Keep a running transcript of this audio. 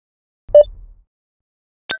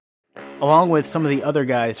Along with some of the other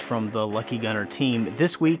guys from the Lucky Gunner team,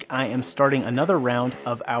 this week I am starting another round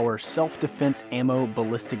of our self-defense ammo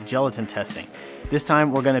ballistic gelatin testing. This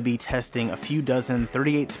time we're going to be testing a few dozen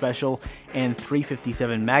 38 Special and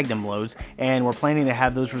 357 Magnum loads, and we're planning to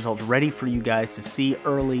have those results ready for you guys to see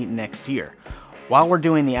early next year. While we're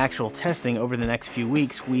doing the actual testing over the next few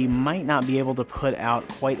weeks, we might not be able to put out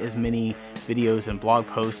quite as many videos and blog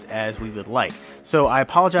posts as we would like. So I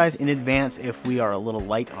apologize in advance if we are a little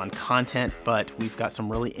light on content, but we've got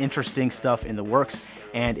some really interesting stuff in the works,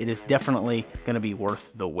 and it is definitely going to be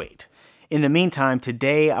worth the wait. In the meantime,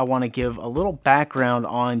 today I want to give a little background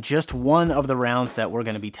on just one of the rounds that we're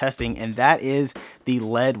going to be testing, and that is the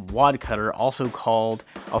lead Wadcutter, also called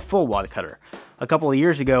a full Wadcutter. A couple of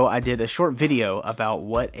years ago, I did a short video about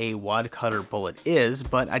what a Wadcutter bullet is,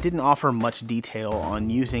 but I didn't offer much detail on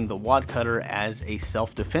using the Wadcutter as a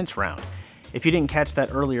self-defense round. If you didn't catch that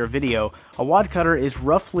earlier video, a Wadcutter is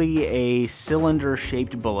roughly a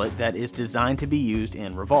cylinder-shaped bullet that is designed to be used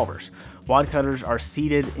in revolvers. Wadcutters are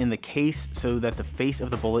seated in the case so that the face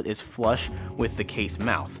of the bullet is flush with the case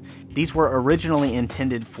mouth. These were originally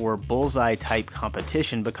intended for bullseye type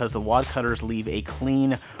competition because the Wadcutters leave a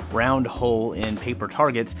clean, round hole in paper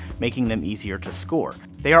targets, making them easier to score.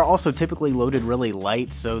 They are also typically loaded really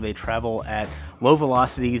light, so they travel at low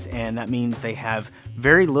velocities, and that means they have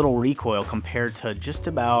very little recoil compared to just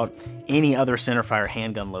about any other centerfire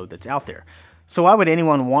handgun load that's out there. So why would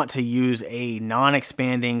anyone want to use a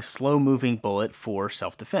non-expanding, slow-moving bullet for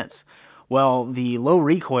self-defense? Well, the low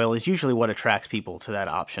recoil is usually what attracts people to that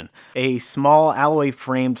option. A small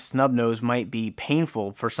alloy-framed snub nose might be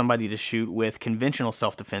painful for somebody to shoot with conventional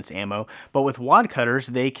self-defense ammo, but with Wadcutters,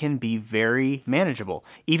 they can be very manageable.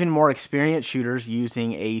 Even more experienced shooters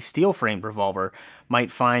using a steel-framed revolver might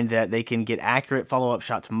find that they can get accurate follow-up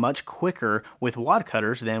shots much quicker with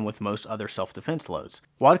Wadcutters than with most other self-defense loads.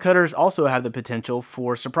 Wadcutters also have the potential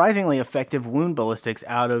for surprisingly effective wound ballistics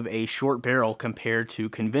out of a short barrel compared to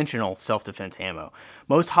conventional self-defense ammo.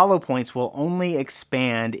 Most hollow points will only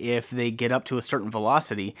expand if they get up to a certain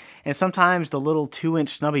velocity, and sometimes the little 2-inch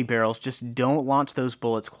snubby barrels just don't launch those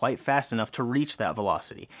bullets quite fast enough to reach that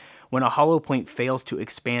velocity. When a hollow point fails to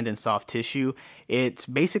expand in soft tissue, it's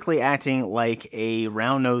basically acting like a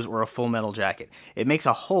round nose or a full metal jacket. It makes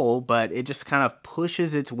a hole, but it just kind of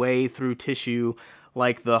pushes its way through tissue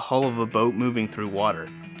like the hull of a boat moving through water.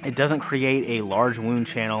 It doesn't create a large wound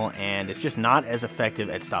channel, and it's just not as effective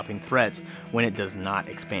at stopping threats when it does not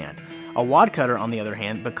expand. A Wadcutter, on the other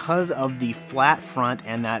hand, because of the flat front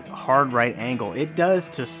and that hard right angle, it does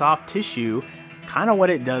to soft tissue kind of what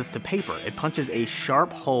it does to paper. It punches a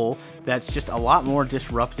sharp hole that's just a lot more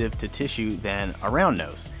disruptive to tissue than a round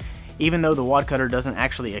nose. Even though the Wadcutter doesn't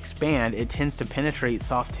actually expand, it tends to penetrate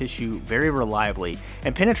soft tissue very reliably,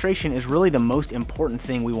 and penetration is really the most important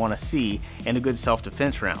thing we want to see in a good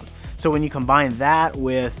self-defense round. So when you combine that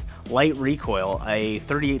with light recoil, a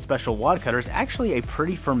 38 Special Wadcutter is actually a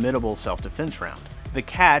pretty formidable self-defense round. The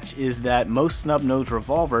catch is that most snub-nosed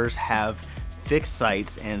revolvers have fixed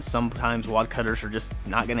sights, and sometimes Wadcutters are just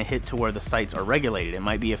not going to hit to where the sights are regulated. It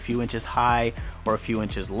might be a few inches high or a few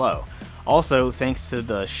inches low. Also, thanks to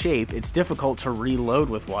the shape, it's difficult to reload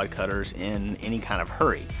with Wadcutters in any kind of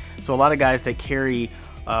hurry. So a lot of guys that carry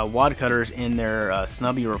Wadcutters in their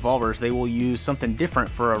snubby revolvers, they will use something different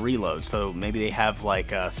for a reload. So maybe they have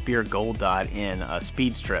like a Spear Gold Dot in a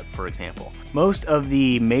Speed Strip, for example. Most of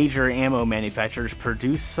the major ammo manufacturers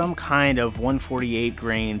produce some kind of 148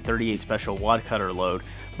 grain 38 Special Wadcutter load,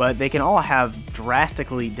 but they can all have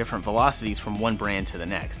drastically different velocities from one brand to the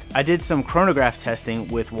next. I did some chronograph testing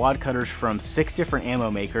with Wadcutters from 6 different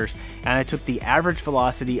ammo makers, and I took the average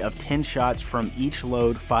velocity of 10 shots from each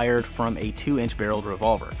load fired from a 2-inch barreled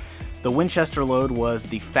revolver. The Winchester load was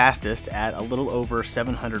the fastest at a little over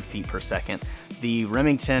 700 feet per second. The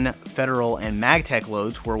Remington, Federal, and Magtech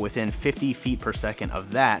loads were within 50 feet per second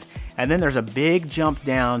of that. And then there's a big jump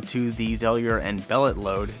down to the Zellular and Bellet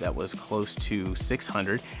load that was close to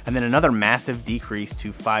 600, and then another massive decrease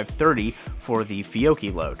to 530 for the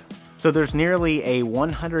Fiocchi load. So there's nearly a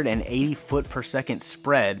 180 foot per second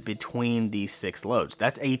spread between these 6 loads.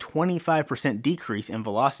 That's a 25% decrease in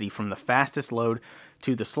velocity from the fastest load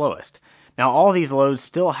to the slowest. Now, all these loads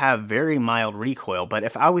still have very mild recoil, but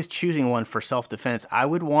if I was choosing one for self-defense, I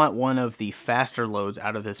would want one of the faster loads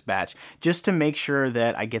out of this batch just to make sure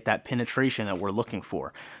that I get that penetration that we're looking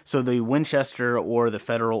for. So the Winchester or the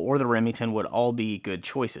Federal or the Remington would all be good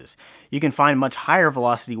choices. You can find much higher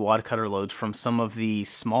velocity Wadcutter loads from some of the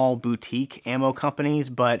small boutique ammo companies,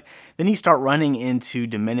 but then you start running into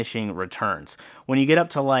diminishing returns. When you get up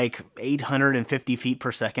to like 850 feet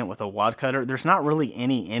per second with a Wadcutter, there's not really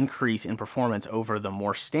any increase in performance performance over the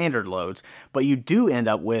more standard loads, but you do end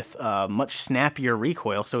up with much snappier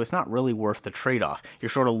recoil, so it's not really worth the trade-off. You're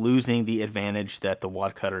sort of losing the advantage that the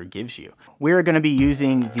Wadcutter gives you. We're going to be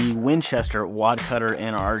using the Winchester Wadcutter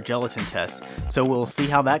in our gelatin test, so we'll see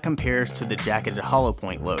how that compares to the jacketed hollow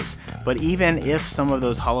point loads. But even if some of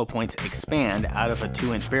those hollow points expand out of a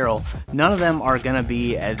 2-inch barrel, none of them are going to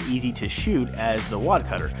be as easy to shoot as the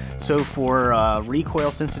Wadcutter. So for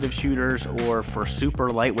recoil sensitive shooters or for super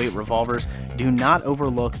lightweight revolvers, do not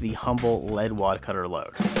overlook the humble lead Wadcutter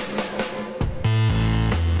load.